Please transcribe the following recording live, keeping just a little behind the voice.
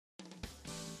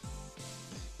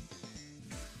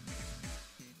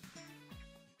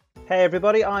Hey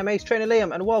everybody, I'm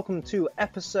AceTrainerLiam and welcome to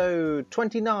episode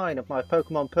 29 of my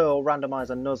Pokemon Pearl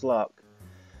Randomizer Nuzlocke.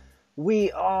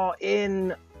 We are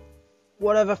in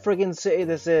whatever friggin' city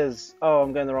this is. Oh,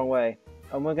 I'm going the wrong way.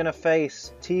 And we're going to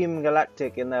face Team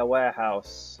Galactic in their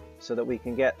warehouse so that we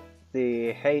can get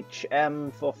the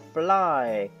HM for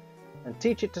Fly and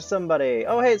teach it to somebody.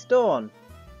 Oh hey, it's Dawn.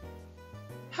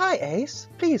 Hi Ace,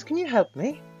 please can you help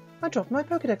me? I dropped my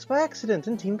Pokédex by accident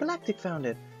and Team Galactic found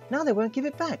it. Now they won't give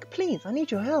it back. Please, I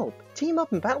need your help. Team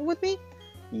up and battle with me?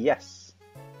 Yes.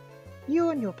 You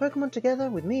and your Pokemon together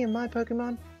with me and my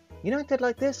Pokemon? United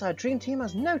like this, our dream team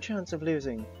has no chance of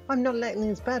losing. I'm not letting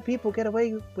these bad people get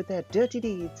away with their dirty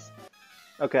deeds.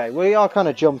 Okay, we are kind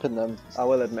of jumping them, I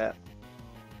will admit.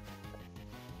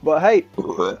 But hey,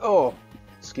 oh,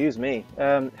 excuse me.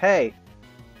 Hey,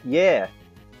 yeah.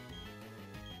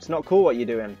 It's not cool what you're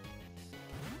doing.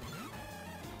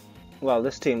 Well,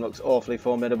 this team looks awfully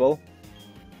formidable.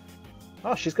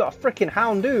 Oh, she's got a freaking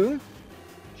Houndoom.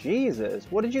 Jesus,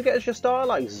 what did you get as your starter?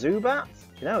 Like Zubat?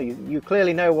 You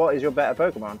clearly know what is your better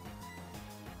Pokemon.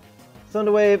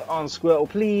 Thunderwave on Squirtle,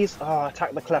 please. Oh,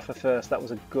 attack the Cleffa first. That was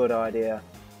a good idea.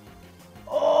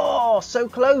 Oh, so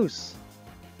close.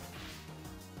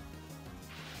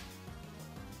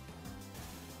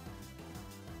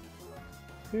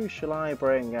 Who shall I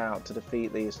bring out to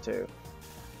defeat these two?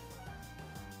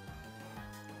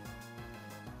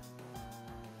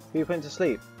 Who you putting to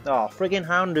sleep? Oh, friggin'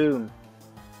 Houndoom.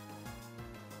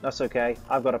 That's okay,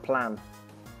 I've got a plan.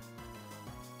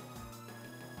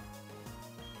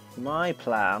 My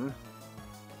plan,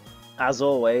 as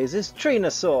always, is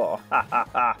Trinasaur. Ha ha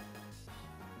ha.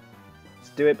 Let's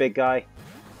do it, big guy.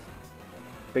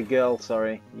 Big girl,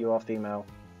 sorry, you are female.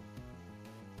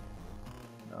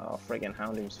 Oh, friggin'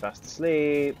 Houndoom's fast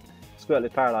asleep. Squirtle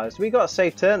is paralysed. We got a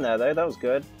safe turn there though, that was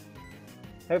good.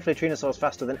 Hopefully Trinasaur's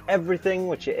faster than everything,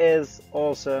 which it is.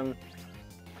 Awesome.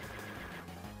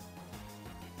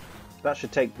 That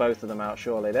should take both of them out,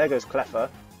 surely. There goes Cleffa.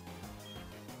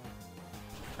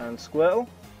 And Squirtle.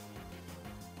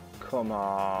 Come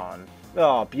on.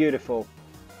 Oh, beautiful.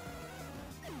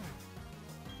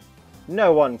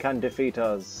 No one can defeat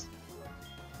us.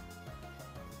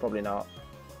 Probably not.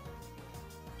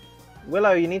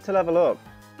 Willow, you need to level up.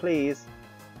 Please.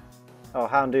 Oh,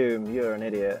 Houndoom, you're an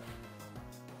idiot.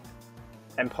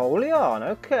 Empoleon,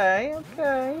 okay.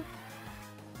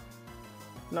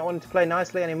 Not wanting to play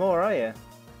nicely anymore, are you?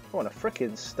 I want to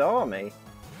frickin' star me.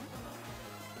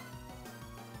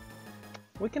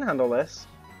 We can handle this.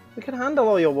 We can handle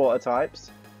all your water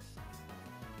types.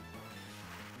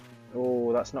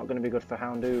 Oh, that's not going to be good for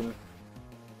Houndoom.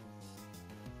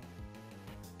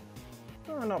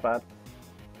 Oh, not bad.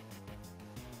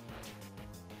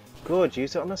 Good,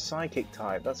 use it on the Psychic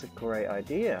type. That's a great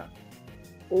idea.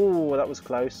 Oh, that was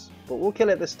close, but we'll kill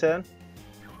it this turn.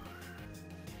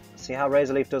 See how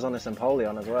Razor Leaf does on this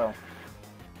Empoleon as well.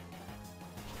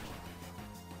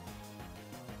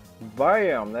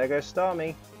 Bam! There goes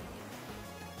Starmie.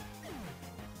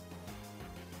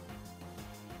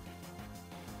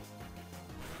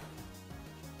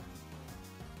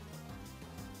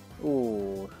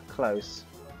 Ooh, close.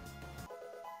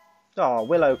 Oh,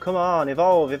 Willow, come on,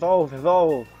 evolve, evolve,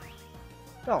 evolve.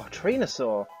 Oh,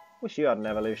 Trinasaur. Wish you had an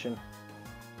evolution.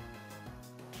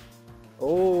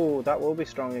 Oh, that will be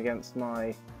strong against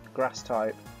my grass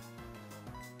type.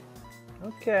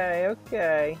 Okay,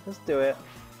 let's do it.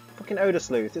 Fucking Odor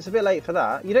Sleuth, it's a bit late for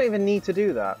that. You don't even need to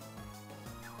do that.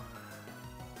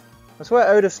 I swear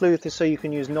Odor Sleuth is so you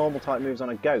can use normal type moves on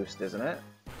a ghost, isn't it?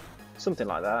 Something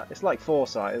like that. It's like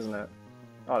Foresight, isn't it?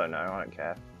 I don't know, I don't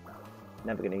care.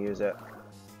 Never gonna use it.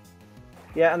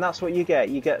 Yeah, and that's what you get.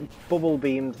 You get bubble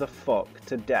beamed the fuck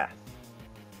to death.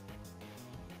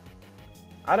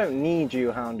 I don't need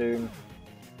you, Houndoom.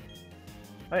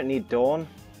 I don't need Dawn.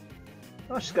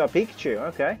 Oh, she's got a Pikachu.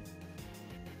 Okay.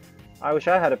 I wish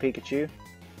I had a Pikachu.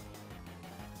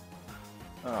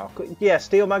 Oh, yeah,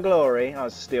 steal my glory. Oh,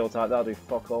 it's a steel type. That'll do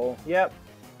fuck all. Yep.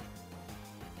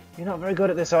 You're not very good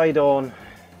at this, are you, Dawn?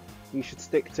 You should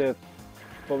stick to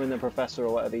bumming the professor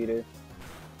or whatever you do.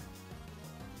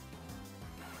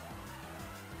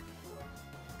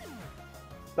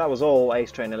 That was all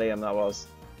AceTrainerLiam, that was.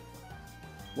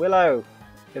 Willow,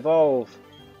 evolve.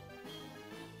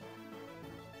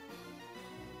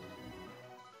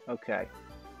 Okay.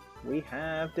 We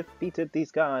have defeated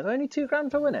these guys. Only 2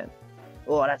 grand for winning.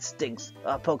 Oh, that stinks.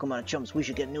 Our Pokemon are chumps. We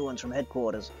should get new ones from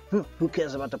headquarters. Who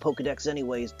cares about the Pokédex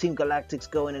anyways? Team Galactic's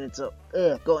going and it's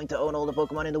going to own all the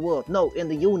Pokemon in the world. No, in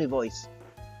the universe.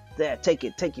 There, take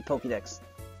it. Take your Pokédex.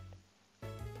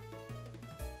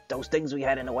 Those things we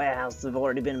had in the warehouse have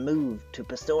already been moved to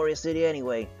Pastoria City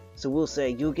anyway. So we'll say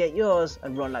you get yours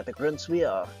and run like the grunts we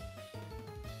are.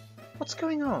 What's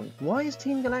going on? Why is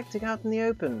Team Galactic out in the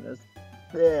open?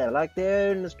 Like their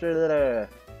own...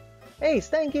 Ace,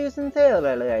 thank you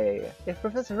sincerely. If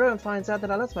Professor Rowan finds out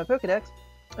that I lost my Pokédex...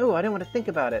 Oh, I don't want to think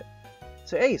about it.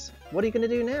 So Ace, what are you going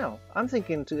to do now? I'm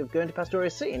thinking of going to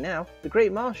Pastoria City now. The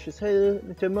Great Marsh is here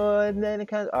to more and then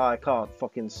I can't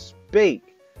fucking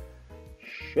speak.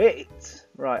 Shit.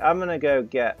 Right, I'm going to go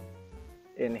get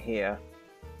in here.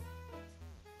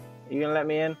 You going to let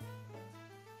me in?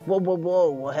 Whoa, whoa, whoa,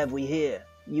 what have we here?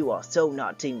 You are so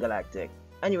not Team Galactic.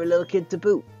 And you're a little kid to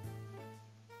boot.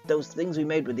 Those things we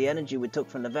made with the energy we took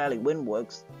from the Valley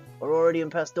Windworks are already in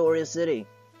Pastoria City.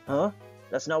 Huh?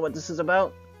 That's not what this is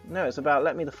about? No, it's about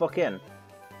let me the fuck in.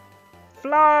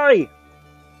 Fly!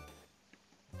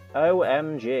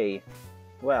 OMG.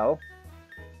 Well,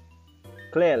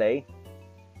 clearly,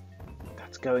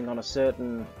 that's going on a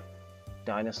certain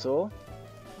dinosaur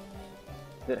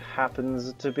that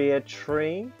happens to be a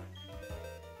tree.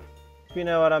 If you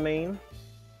know what I mean.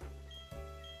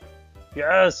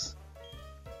 Yes!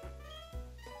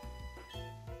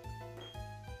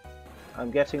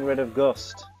 I'm getting rid of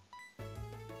Gust.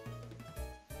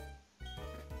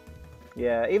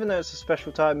 Yeah, even though it's a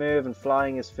special type move and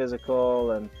flying is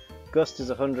physical and Gust is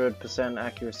 100%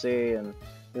 accuracy and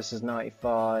this is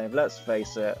 95, let's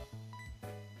face it,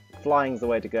 flying's the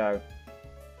way to go.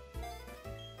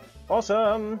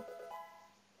 Awesome!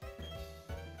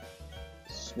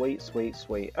 Sweet, sweet,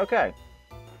 sweet. Okay.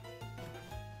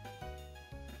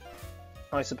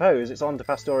 I suppose it's on to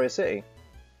Pastoria City.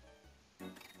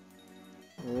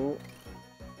 Ooh.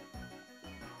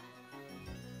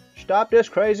 Stop this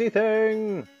crazy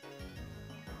thing!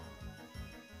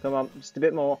 Come on, just a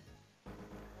bit more.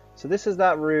 So this is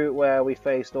that route where we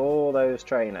faced all those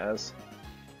trainers.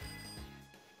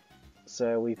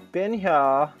 So we've been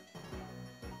here.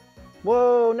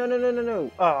 Whoa, no, no, no, no,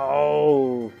 no.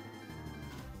 Oh!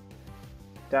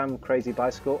 Damn crazy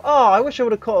bicycle. Oh, I wish I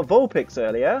would have caught a Vulpix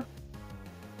earlier.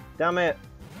 Damn it.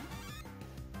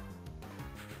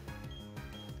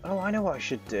 Oh, I know what I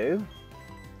should do.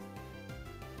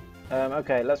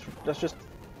 Okay, let's just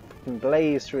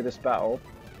blaze through this battle.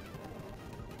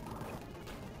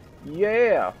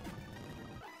 Yeah.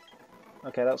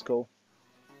 Okay, that's cool.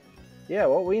 Yeah,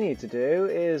 what we need to do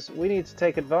is we need to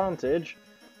take advantage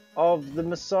of the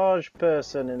massage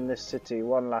person in this city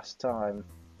one last time.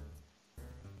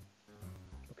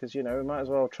 Because, you know, we might as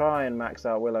well try and max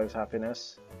out Willow's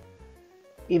happiness.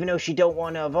 Even though she don't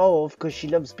want to evolve because she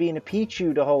loves being a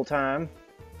Pichu the whole time.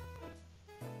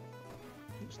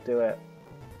 Just do it.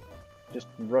 Just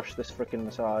rush this freaking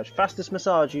massage. Fastest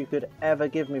massage you could ever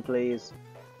give me, please.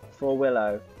 For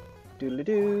Willow.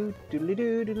 Doodly-doo,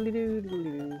 doodly-doo, doodly-doo,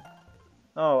 doodly-doo.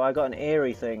 Oh, I got an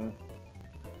eerie thing.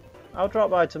 I'll drop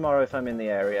by tomorrow if I'm in the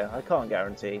area. I can't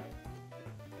guarantee.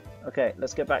 Okay,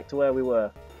 let's get back to where we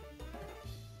were.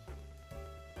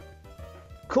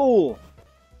 Cool!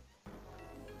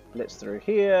 Blitz through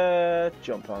here,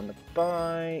 jump on the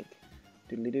bike,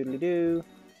 doodly doodly doo.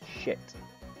 Shit.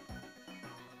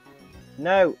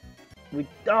 No!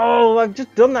 Oh, I've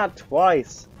just done that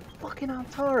twice! Fucking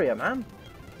Altaria, man!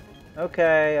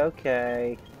 Okay,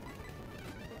 okay.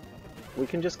 We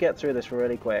can just get through this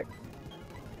really quick.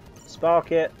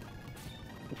 Spark it.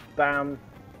 Bam.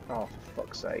 Oh, for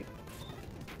fuck's sake.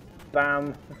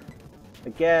 Bam.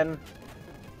 Again.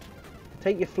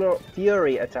 Take your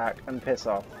Fury attack and piss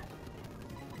off.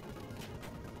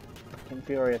 Fucking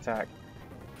Fury attack.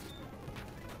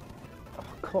 Oh,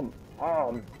 come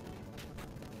on.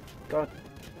 God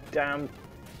damn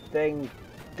thing.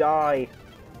 Die.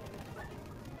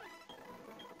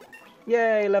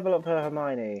 Yay, level up her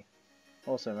Hermione.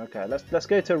 Awesome, okay. Let's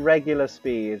go to regular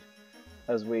speed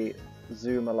as we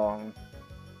zoom along.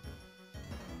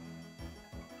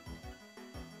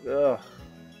 Ugh.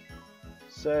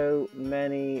 So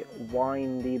many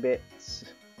windy bits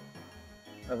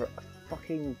of a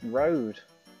fucking road.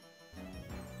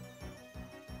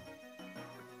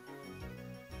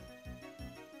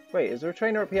 Wait, is there a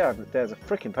trainer up here? There's a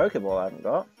freaking Pokeball I haven't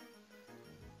got.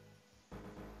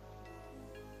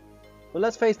 Well,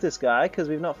 let's face this guy, because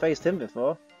we've not faced him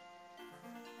before.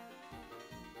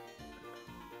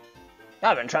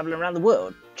 I've been travelling around the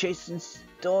world, chasing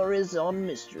stories on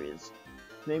mysteries.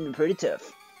 It's made me pretty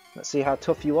tough. Let's see how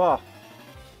tough you are,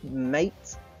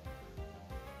 mate.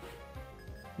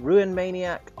 Ruin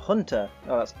Maniac Hunter.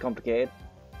 Oh, that's complicated.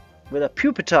 With a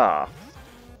Pupitar.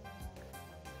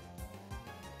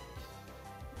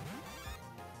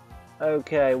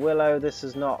 Okay, Willow, this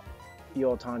is not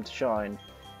your time to shine.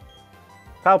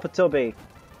 Palpatubby,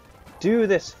 do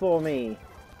this for me.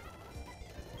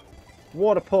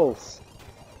 Water Pulse.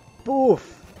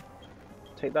 Boof.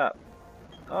 Take that.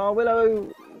 Oh,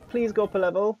 Willow, please go up a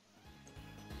level.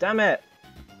 Damn it.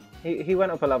 He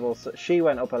went up a level. So she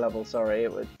went up a level, sorry.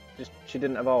 It was just, she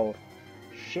didn't evolve.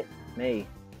 Shit me.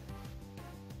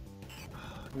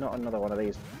 Not another one of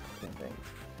these things.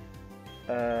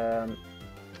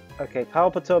 Okay,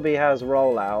 Palpatubby has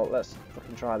rollout. Let's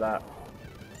fucking try that.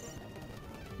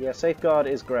 Yeah, Safeguard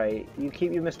is great. You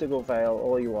keep your Mystical Veil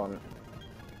all you want.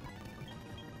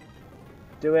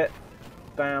 Do it.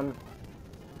 Bam.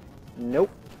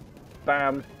 Nope.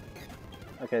 Bam.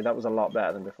 Okay, that was a lot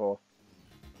better than before.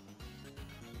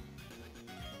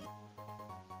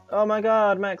 Oh my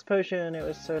god, Max Potion. It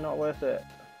was so not worth it.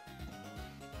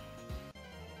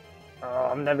 Oh,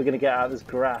 I'm never going to get out of this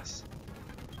grass.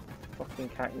 Fucking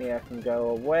Cacnea can go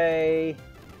away.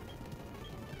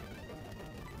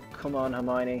 Come on,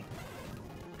 Hermione.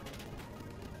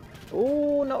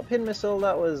 Oh, not Pin Missile.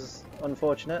 That was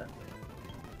unfortunate.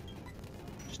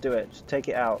 Just do it. Just take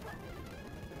it out.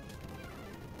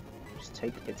 Just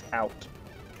take it out.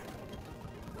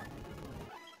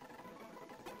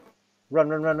 Run,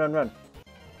 run, run, run, run.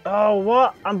 Oh,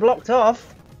 what? I'm blocked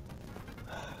off.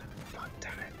 God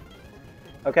damn it.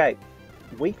 Okay,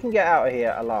 we can get out of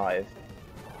here alive.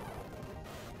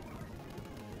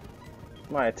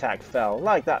 My attack fell.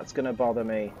 Like that's gonna bother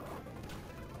me.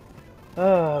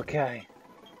 Oh, okay.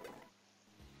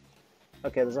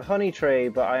 Okay, there's a honey tree,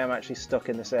 but I am actually stuck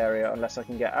in this area unless I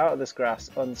can get out of this grass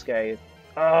unscathed.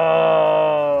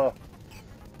 Oh!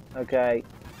 Okay.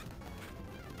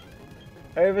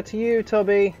 Over to you,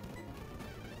 Tubby.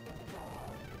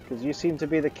 Because you seem to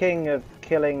be the king of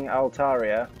killing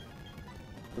Altaria.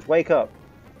 Just wake up.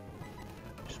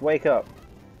 Just wake up.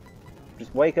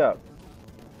 Just wake up.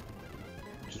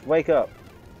 Just wake up.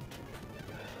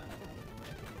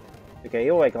 Okay,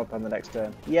 you'll wake up on the next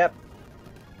turn. Yep.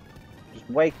 Just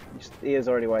wake. He is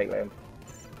already awake, Liam.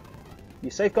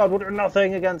 Your Safeguard will do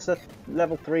nothing against a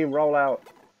level 3 rollout.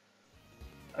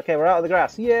 Okay, we're out of the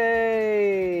grass.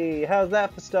 Yay! How's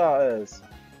that for starters?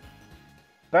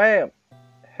 Bam!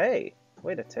 Hey,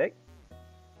 wait a tick.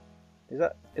 Is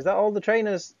that all the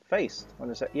trainers faced on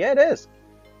this? Yeah, it is.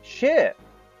 Shit.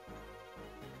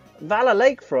 Valor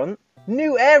Lakefront.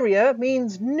 New area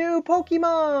means new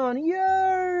Pokemon.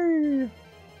 Yay!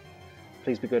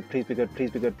 Please be good. Please be good.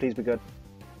 Please be good. Please be good.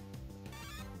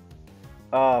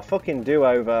 Ah, oh, fucking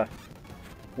do-over.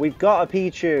 We've got a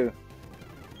Pichu.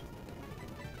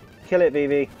 Kill it,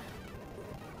 Vivi.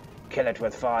 Kill it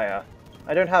with fire.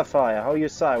 I don't have fire. I'll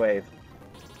use Psywave.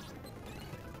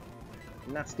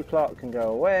 Nasty Plot can go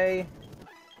away.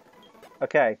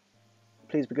 Okay.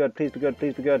 Please be good. Please be good.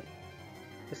 Please be good.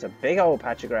 It's a big old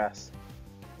patch of grass.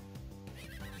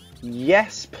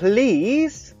 Yes,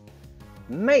 please.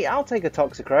 Mate, I'll take a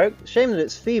Toxicroak. Shame that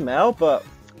it's female, but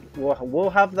we'll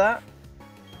have that.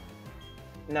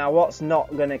 Now, what's not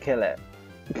going to kill it?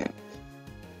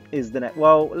 Is the next.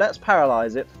 Well, let's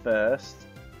paralyze it first.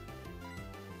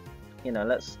 You know,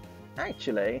 let's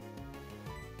actually.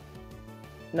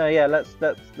 No, yeah,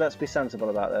 let's be sensible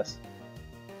about this.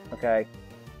 Okay.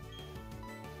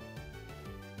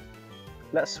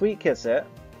 Let's Sweet Kiss it.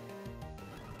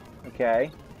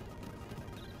 Okay.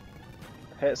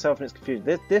 Hit itself and it's confused.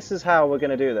 This is how we're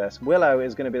going to do this. Willow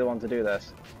is going to be the one to do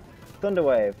this. Thunder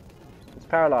Wave. It's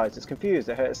paralyzed. It's confused.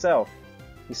 It hurt itself.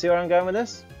 You see where I'm going with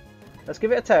this? Let's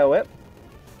give it a Tail Whip.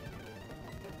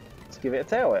 Let's give it a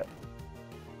Tail Whip.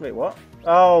 Wait, what?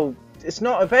 Oh, it's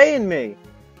not obeying me.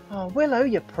 Oh, Willow,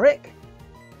 you prick.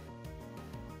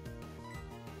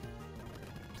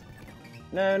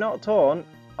 No, not Taunt.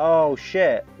 Oh,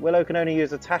 shit. Willow can only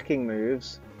use attacking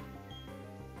moves.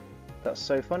 That's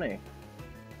so funny.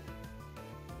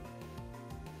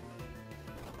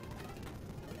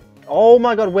 Oh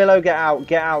my god, Willow, get out,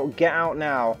 get out, get out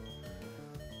now.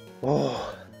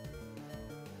 Oh,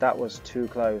 that was too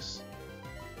close.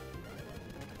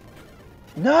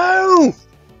 No!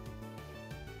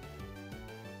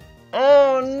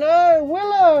 Oh no,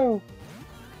 Willow!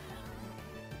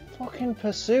 Fucking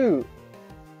Pursuit.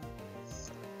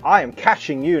 I am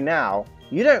catching you now.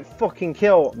 You don't fucking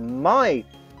kill my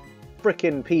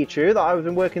frickin' Pichu that I've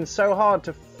been working so hard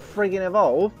to friggin'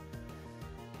 evolve.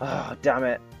 Oh, damn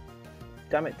it.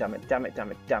 Damn it, damn it, damn it, damn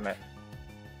it, damn it.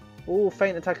 Oh,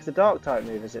 Faint Attack is a Dark type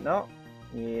move, is it not?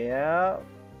 Yeah.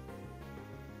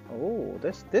 Oh,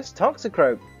 this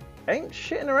Toxicroak ain't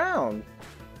shitting around.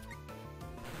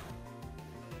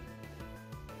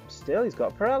 Still, he's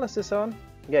got paralysis on.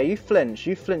 Yeah, you flinch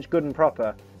good and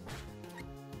proper.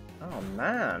 Oh,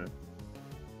 man.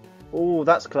 Oh,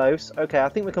 that's close. Okay, I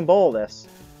think we can ball this.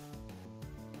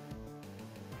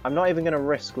 I'm not even going to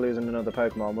risk losing another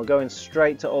Pokemon. We're going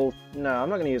straight to Ultra. No, I'm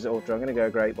not going to use Ultra. I'm going to go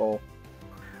Great Ball.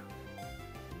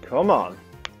 Come on.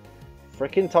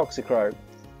 Frickin' Toxicroak.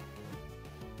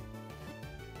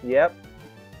 Yep.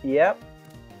 Yep.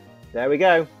 There we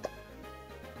go.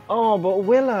 Oh, but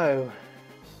Willow.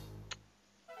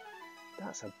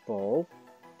 That's a ball.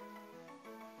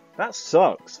 That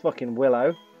sucks, fucking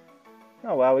Willow.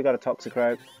 Oh well, we got a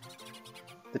Toxicroak.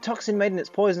 The toxin made in its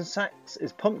poison sacs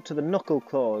is pumped to the knuckle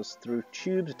claws through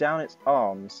tubes down its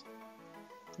arms.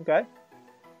 Okay.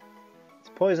 It's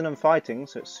poison and fighting,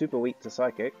 so it's super weak to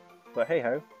psychic. But hey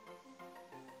ho.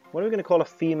 What are we going to call a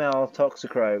female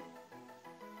Toxicroak?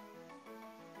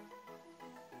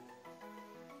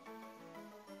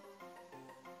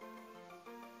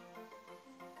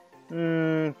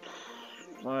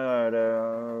 I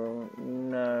don't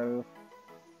know.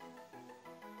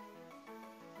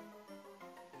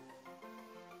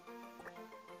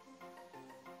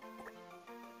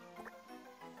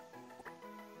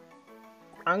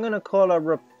 I'm going to call her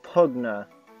Repugna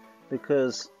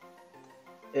because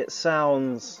it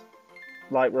sounds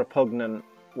like repugnant,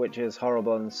 which is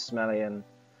horrible and smelly, and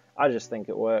I just think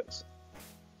it works.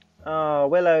 Oh,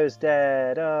 Willow's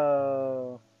dead.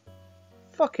 Oh.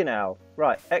 Fucking hell.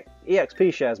 Right,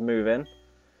 EXP shares move in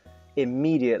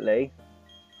immediately.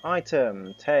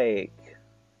 Item, take.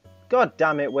 God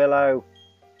damn it, Willow.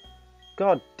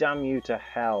 God damn you to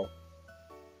hell.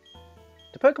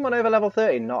 Do Pokemon over level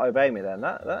 30 not obey me then?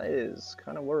 That is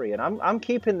kind of worrying. I'm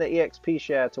keeping the EXP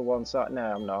share to one side. No,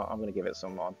 I'm not. I'm going to give it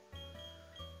someone.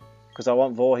 Because I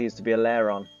want Voorhees to be a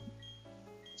Lairon.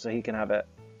 So he can have it.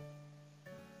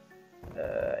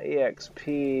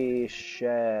 EXP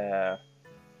share.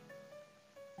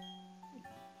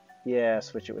 Yeah,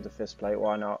 switch it with the fist plate,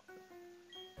 why not?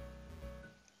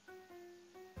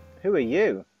 Who are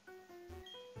you?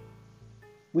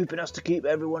 We've been asked to keep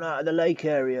everyone out of the lake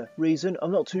area. Reason?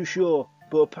 I'm not too sure,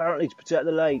 but apparently to protect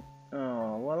the lake.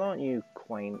 Oh, well aren't you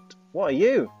quaint? What are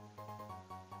you?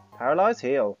 Paralyze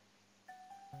heal.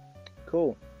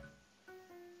 Cool.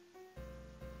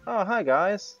 Oh, hi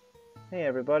guys. Hey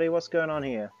everybody, what's going on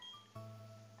here?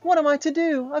 What am I to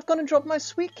do? I've gone and dropped my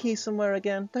sweet key somewhere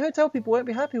again. The hotel people won't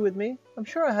be happy with me. I'm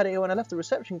sure I had it here when I left the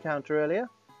reception counter earlier.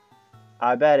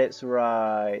 I bet it's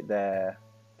right there.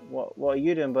 What are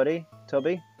you doing, buddy?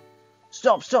 Tubby?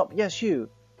 Stop, stop! Yes, you!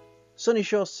 Sunny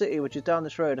Shore City, which is down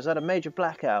this road, has had a major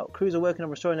blackout. Crews are working on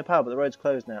restoring the power, but the road's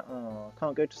closed now. Oh,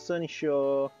 can't go to Sunny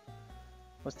Shore.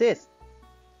 What's this?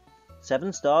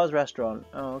 7 Stars Restaurant.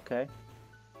 Oh, okay.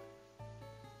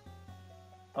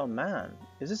 Oh man,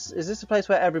 is this a place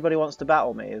where everybody wants to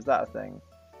battle me? Is that a thing?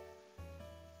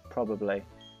 Probably.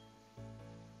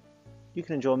 You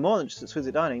can enjoy more than just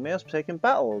exquisite dining. You may also partake in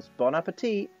battles. Bon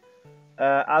appetit.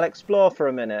 I'll explore for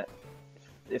a minute,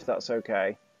 if that's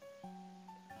okay.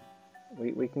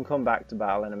 We can come back to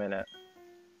battle in a minute.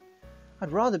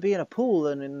 I'd rather be in a pool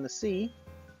than in the sea.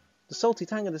 The salty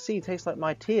tang of the sea tastes like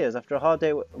my tears after a hard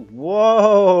day.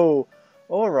 Whoa!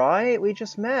 Alright, we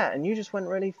just met and you just went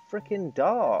really freaking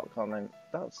dark. I mean,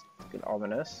 that's fucking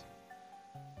ominous.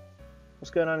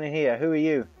 What's going on in here? Who are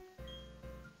you?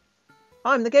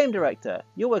 I'm the game director.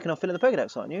 You're working on filling the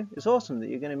Pokédex, aren't you? It's awesome that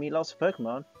you're going to meet lots of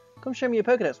Pokemon. Come show me your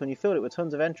Pokédex when you filled it with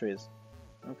tons of entries.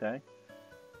 Okay.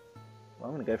 Well,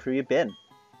 I'm going to go through your bin.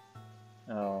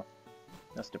 Oh,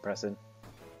 that's depressing.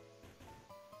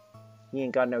 He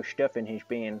ain't got no stuff in his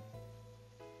bin.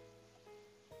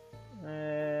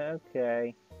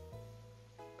 Okay.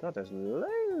 God, there's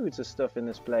loads of stuff in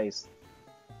this place.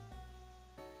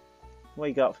 What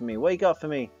you got for me? What you got for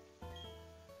me?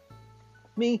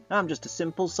 Me? I'm just a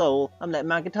simple soul. I'm letting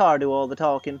my guitar do all the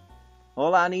talking.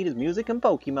 All I need is music and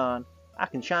Pokemon. I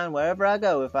can shine wherever I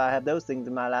go if I have those things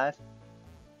in my life.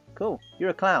 Cool. You're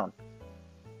a clown.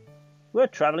 We're a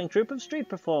travelling troupe of street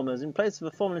performers. In place of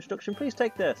a formal introduction, please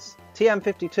take this.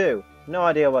 TM52. No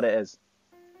idea what it is.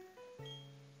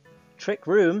 Trick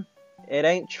Room? It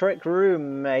ain't Trick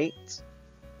Room, mate.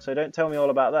 So don't tell me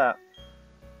all about that.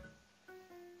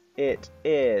 It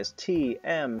is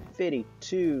TM52,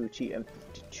 TM52,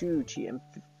 TM...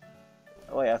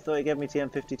 Oh wait, I thought it gave me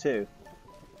TM52.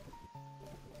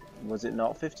 Was it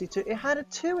not 52? It had a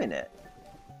 2 in it.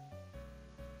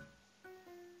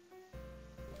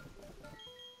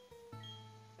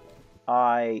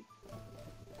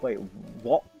 Wait,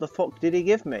 what the fuck did he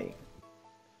give me?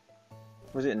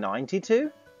 Was it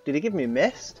 92? Did he give me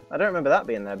Mist? I don't remember that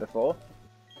being there before.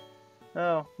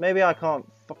 Oh, maybe I can't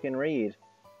fucking read.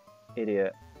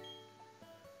 Idiot.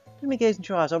 Let me gaze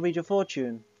into your eyes, I'll read your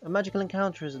fortune. A magical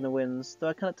encounter is in the winds, though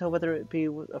I cannot tell whether it be a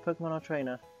Pokemon or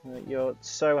trainer. You're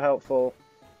so helpful,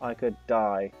 I could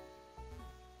die.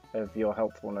 of your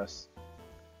helpfulness.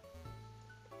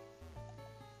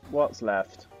 What's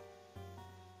left?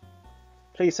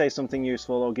 Please say something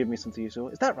useful or give me something useful.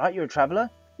 Is that right? You're a traveller?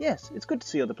 Yes, it's good to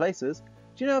see other places.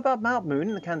 Do you know about Mount Moon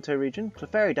in the Kanto region?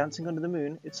 Clefairy dancing under the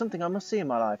moon. It's something I must see in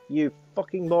my life. You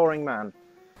fucking boring man.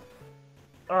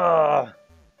 Ugh.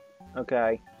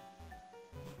 Okay.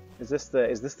 Is this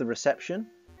the reception?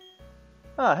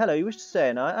 Ah, hello, you wish to stay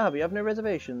a night? Ah, but you have no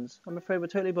reservations. I'm afraid we're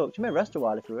totally booked. You may rest a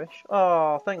while if you wish.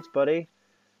 Oh, thanks, buddy.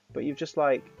 But you've just,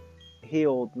 like,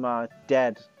 healed my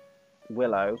dead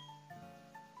Willow.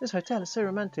 This hotel is so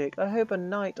romantic. I hope a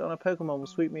night on a Pokemon will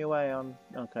sweep me away on...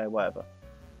 Okay, whatever.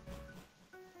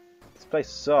 This place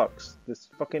sucks. This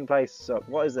fucking place sucks.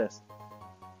 What is this?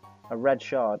 A red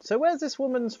shard. So where's this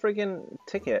woman's friggin'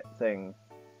 ticket thing?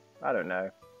 I don't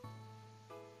know.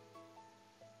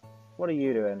 What are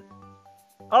you doing?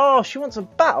 Oh, she wants a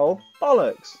battle?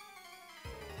 Bollocks!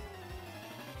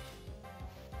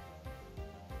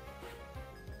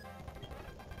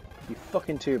 You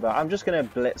fucking too bad. I'm just going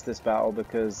to blitz this battle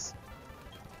because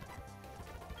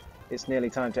it's nearly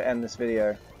time to end this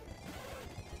video.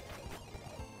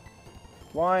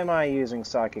 Why am I using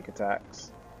psychic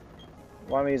attacks?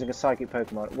 Why am I using a psychic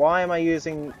Pokemon? Why am I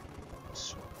using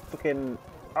fucking...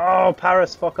 Oh,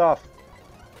 Paris, fuck off!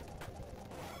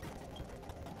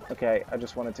 Okay, I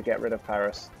just wanted to get rid of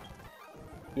Paris.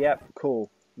 Yep,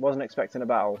 cool. Wasn't expecting a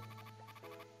battle.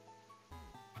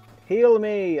 Heal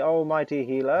me, almighty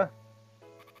healer.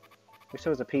 Wish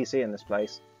there was a PC in this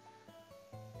place.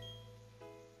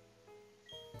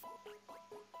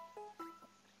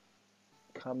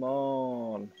 Come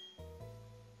on.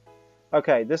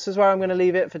 Okay, this is where I'm going to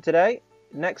leave it for today.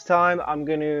 Next time, I'm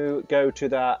going to go to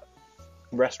that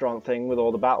restaurant thing with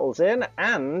all the battles in,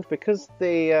 and because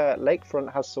the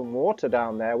lakefront has some water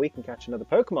down there, we can catch another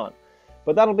Pokemon.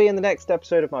 But that'll be in the next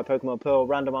episode of my Pokemon Pearl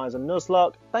Randomizer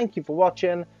Nuzlocke. Thank you for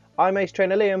watching. I'm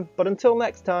AceTrainerLiam, but until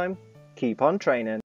next time, keep on training.